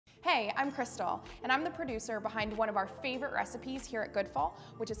Hey, I'm Crystal, and I'm the producer behind one of our favorite recipes here at Goodful,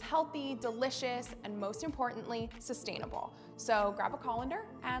 which is healthy, delicious, and most importantly, sustainable. So grab a colander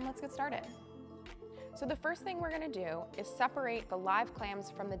and let's get started. So the first thing we're gonna do is separate the live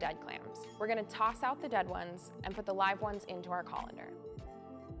clams from the dead clams. We're gonna toss out the dead ones and put the live ones into our colander.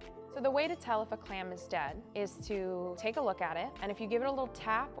 So the way to tell if a clam is dead is to take a look at it, and if you give it a little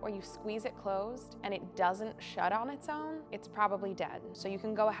tap or you squeeze it closed and it doesn't shut on its own, it's probably dead. So you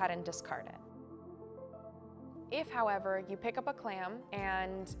can go ahead and discard it. If, however, you pick up a clam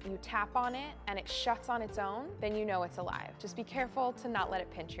and you tap on it and it shuts on its own, then you know it's alive. Just be careful to not let it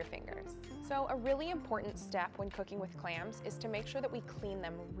pinch your fingers. So a really important step when cooking with clams is to make sure that we clean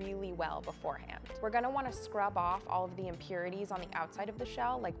them really well beforehand. We're gonna wanna scrub off all of the impurities on the outside of the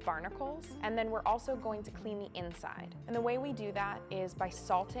shell, like barnacles, and then we're also going to clean the inside. And the way we do that is by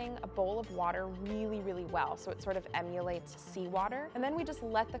salting a bowl of water really, really well, so it sort of emulates seawater. And then we just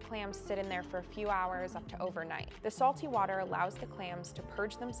let the clams sit in there for a few hours up to overnight. The salty water allows the clams to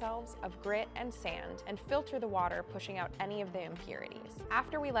purge themselves of grit and sand and filter the water, pushing out any of the impurities.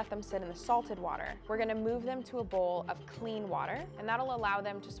 After we let them sit in the salted water, we're gonna move them to a bowl of clean water, and that'll allow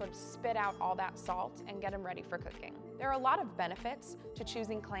them to sort of spit out all that salt and get them ready for cooking. There are a lot of benefits to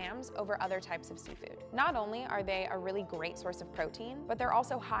choosing clams over other types of seafood. Not only are they a really great source of protein, but they're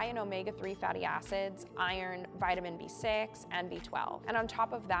also high in omega-3 fatty acids, iron, vitamin B6, and B12. And on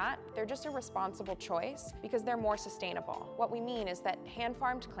top of that, they're just a responsible choice because they're more sustainable. What we mean is that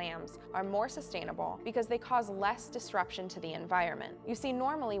hand-farmed clams are more sustainable because they cause less disruption to the environment. You see,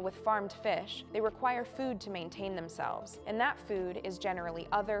 normally with farmed fish, they require food to maintain themselves, and that food is generally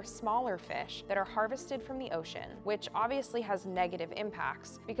other smaller fish that are harvested from the ocean, which obviously has negative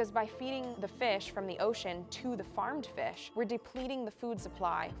impacts because by feeding the fish from the ocean to the farmed fish, we're depleting the food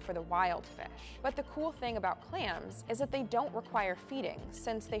supply for the wild fish. But the cool thing about clams is that they don't require feeding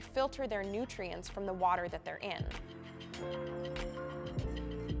since they filter their nutrients from the water that they're in.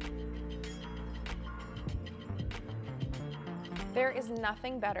 There is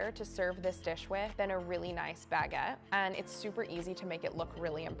nothing better to serve this dish with than a really nice baguette, and it's super easy to make it look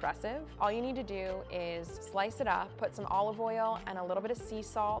really impressive. All you need to do is slice it up, put some olive oil and a little bit of sea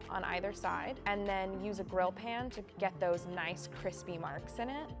salt on either side, and then use a grill pan to get those nice crispy marks in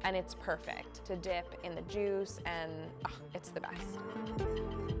it, and it's perfect to dip in the juice, and it's the best.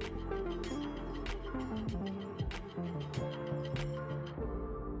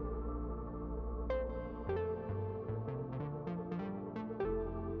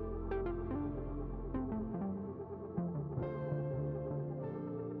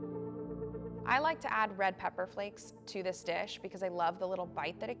 I like to add red pepper flakes to this dish because I love the little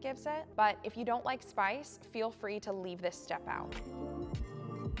bite that it gives it, but if you don't like spice, feel free to leave this step out.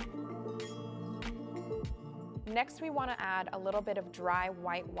 Next, we want to add a little bit of dry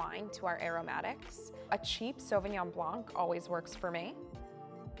white wine to our aromatics. A cheap Sauvignon Blanc always works for me.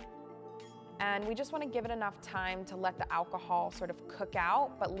 And we just want to give it enough time to let the alcohol sort of cook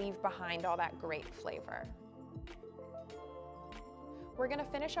out, but leave behind all that grape flavor. We're gonna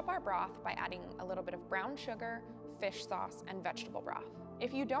finish up our broth by adding a little bit of brown sugar, fish sauce, and vegetable broth.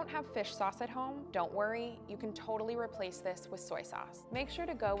 If you don't have fish sauce at home, don't worry, you can totally replace this with soy sauce. Make sure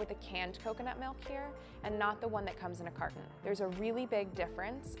to go with the canned coconut milk here and not the one that comes in a carton. There's a really big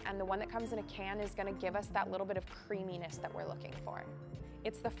difference, and the one that comes in a can is gonna give us that little bit of creaminess that we're looking for.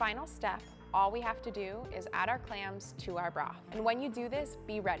 It's the final step. All we have to do is add our clams to our broth. And when you do this,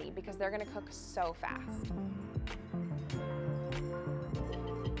 be ready because they're gonna cook so fast.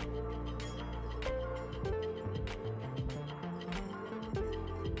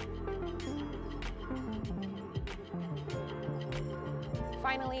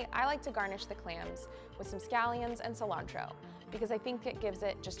 Finally, I like to garnish the clams with some scallions and cilantro because I think it gives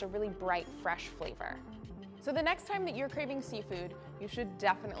it just a really bright, fresh flavor. So the next time that you're craving seafood, you should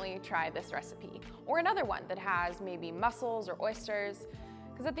definitely try this recipe or another one that has maybe mussels or oysters,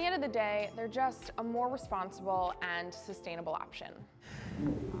 because at the end of the day, they're just a more responsible and sustainable option.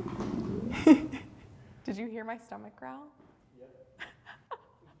 Did you hear my stomach growl?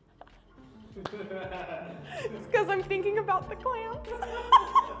 It's because I'm thinking about the clams.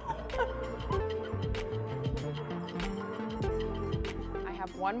 I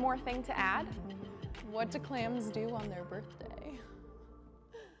have one more thing to add. What do clams do on their birthday?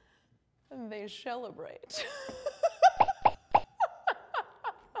 They celebrate.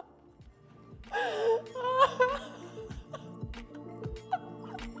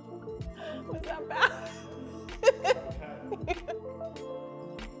 Was that bad?